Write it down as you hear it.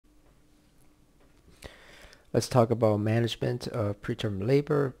Let's talk about management of preterm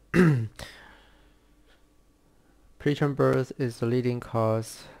labor. Preterm birth is the leading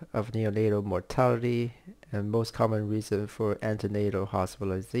cause of neonatal mortality and most common reason for antenatal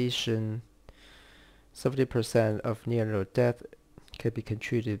hospitalization. 70% of neonatal death can be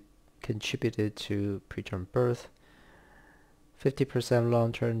contributed to preterm birth. 50%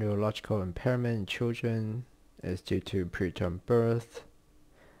 long-term neurological impairment in children is due to preterm birth.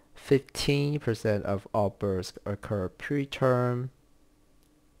 15% of all births occur preterm,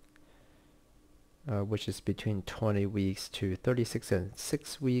 which is between 20 weeks to 36 and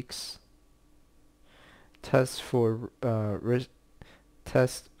 6 weeks. Tests for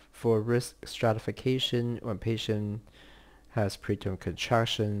risk stratification when patient has preterm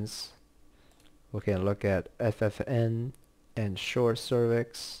contractions. We can look at FFN and short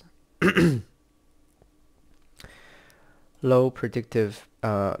cervix. Low positive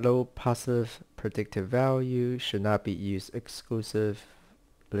predictive value should not be used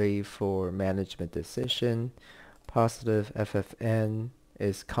exclusively for management decision. Positive FFN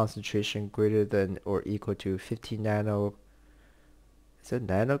is concentration greater than or equal to 50 nanogram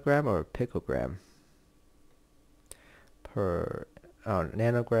or picogram per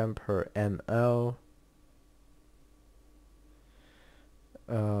nanogram per ml.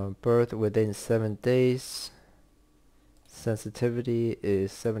 Birth within 7 days. Sensitivity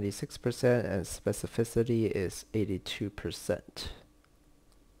is 76% and specificity is 82%.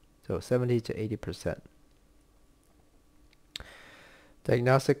 So 70 to 80%.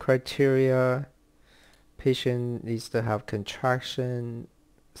 Diagnostic criteria: patient needs to have contraction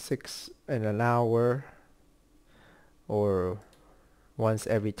 6 in an hour or once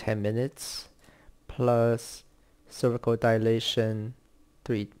every 10 minutes, plus cervical dilation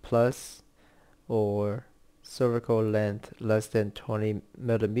 3 plus, or cervical length less than 20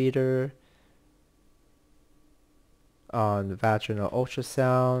 millimeter on vaginal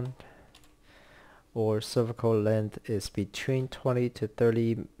ultrasound, or cervical length is between 20 to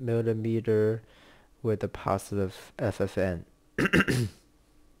 30 millimeter with a positive FFN.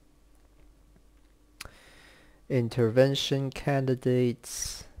 Intervention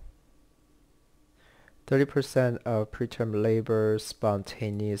candidates: 30% of preterm labor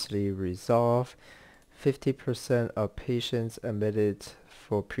spontaneously resolve. 50% of patients admitted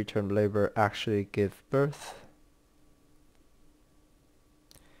for preterm labor actually give birth.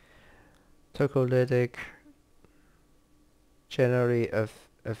 Tocolytic generally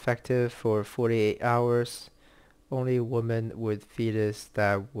effective for 48 hours. Only women with fetus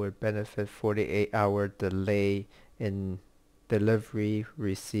that would benefit 48-hour delay in delivery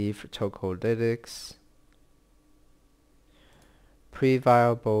receive tocolytics.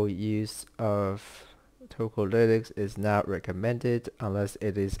 Pre-viable use of tocolytics is not recommended unless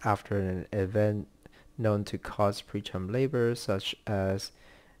it is after an event known to cause preterm labor, such as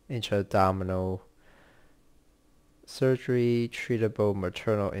intra-abdominal surgery, treatable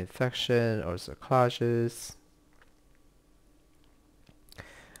maternal infection, or cerclages.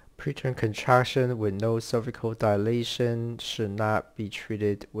 Preterm contraction with no cervical dilation should not be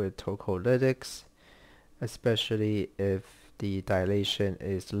treated with tocolytics, especially if the dilation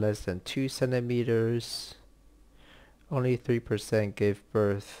is less than 2 centimeters. Only 3% gave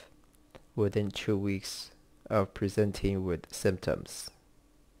birth within 2 weeks of presenting with symptoms.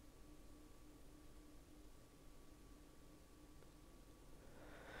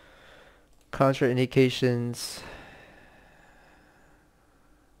 Contraindications.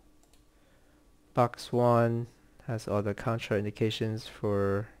 Box 1 has all the contraindications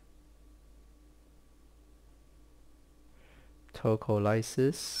for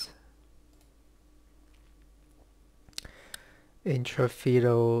tocolysis.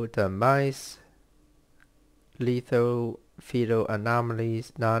 Intrafetal demise, lethal fetal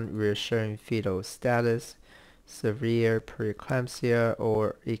anomalies, non-reassuring fetal status, severe preeclampsia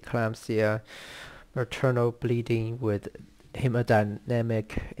or eclampsia, maternal bleeding with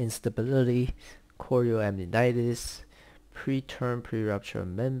hemodynamic instability, chorioamnionitis, preterm prerupture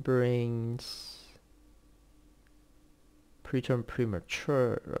membranes, preterm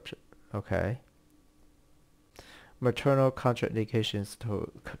premature rupture. Okay. Maternal contraindications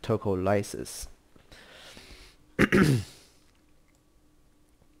to tocolysis.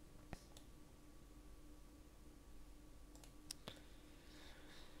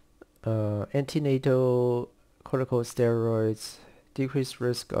 Antenatal corticosteroids, decreased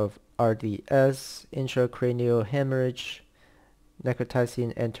risk of RDS, intracranial hemorrhage,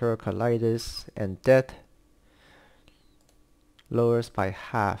 necrotizing enterocolitis, and death, lowers by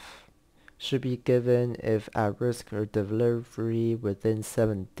half Should be given if at risk of delivery within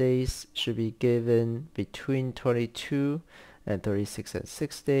 7 days. Should be given between 22 and 36 and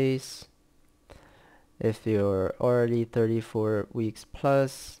 6 days. If you're already 34 weeks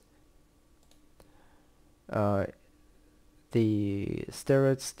plus, the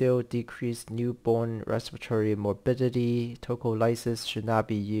steroids still decrease newborn respiratory morbidity. Tocolysis should not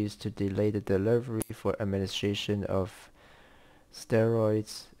be used to delay the delivery for administration of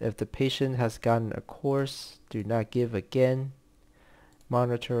steroids. If the patient has gotten a course, do not give again.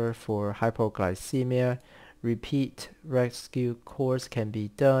 Monitor for hypoglycemia. Repeat rescue course can be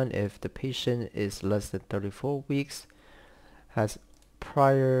done if the patient is less than 34 weeks, has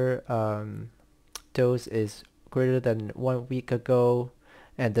prior dose is greater than 1 week ago,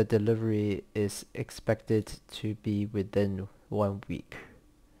 and the delivery is expected to be within 1 week.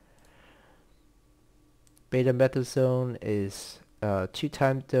 Betamethasone is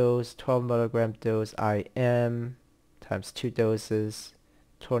 2-time dose, 12 milligram dose IM times 2 doses,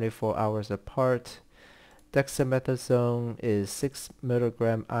 24 hours apart. Dexamethasone is 6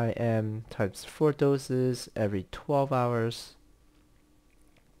 milligram IM times 4 doses every 12 hours.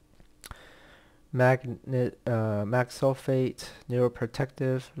 Mag sulfate,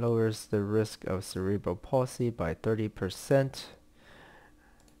 neuroprotective, lowers the risk of cerebral palsy by 30%.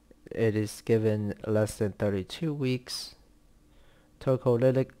 It is given less than 32 weeks.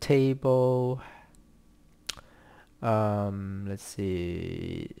 Tocolytic table. Let's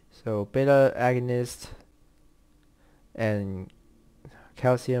see. So beta agonist and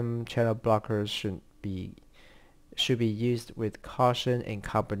calcium channel blockers should be used with caution in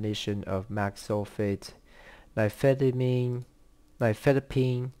combination of mag sulfate. Nifedipine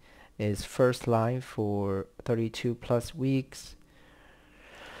is first line for 32 plus weeks.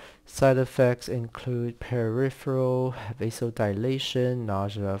 Side effects include peripheral vasodilation,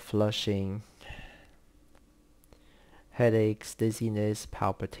 nausea, flushing, headaches, dizziness,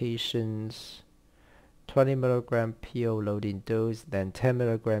 palpitations. 20 milligram PO loading dose, then 10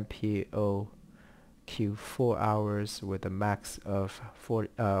 milligram PO Q4 hours with a max of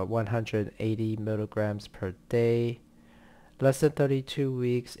 180 milligrams per day. Less than 32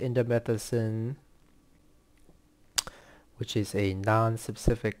 weeks, indomethacin, which is a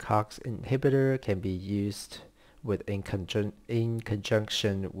non-specific COX inhibitor, can be used in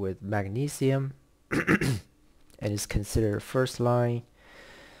conjunction with magnesium and is considered first line.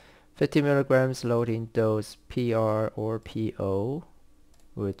 50 milligrams loading dose PR or PO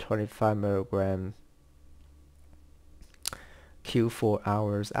with 25 milligram Q4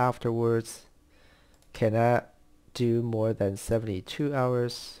 hours afterwards. Cannot do more than 72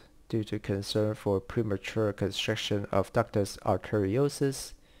 hours due to concern for premature constriction of ductus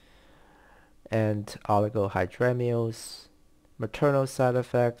arteriosus and oligohydramnios. Maternal side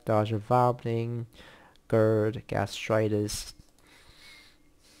effect, nausea, vomiting, GERD, gastritis.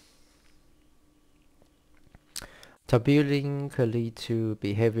 Tabulin could lead to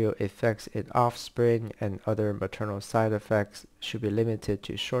behavioral effects in offspring, and other maternal side effects should be limited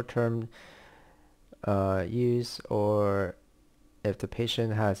to short-term use, or if the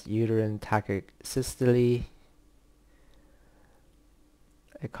patient has uterine tachysystole.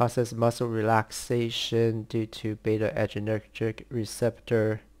 It causes muscle relaxation due to beta-adrenergic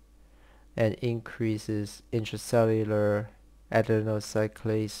receptor and increases intracellular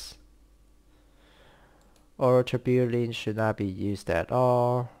adenocyclase. Oral tabulin should not be used at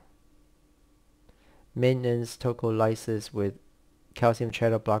all. Maintenance tocolysis with calcium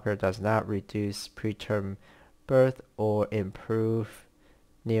channel blocker does not reduce preterm birth or improve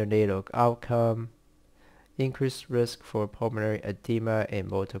neonatal outcome. Increased risk for pulmonary edema in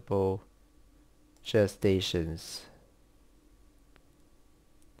multiple gestations.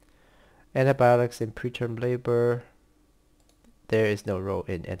 Antibiotics in preterm labor. There is no role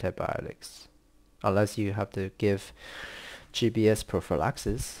in antibiotics unless you have to give GBS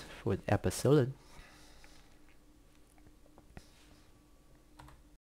prophylaxis with ampicillin.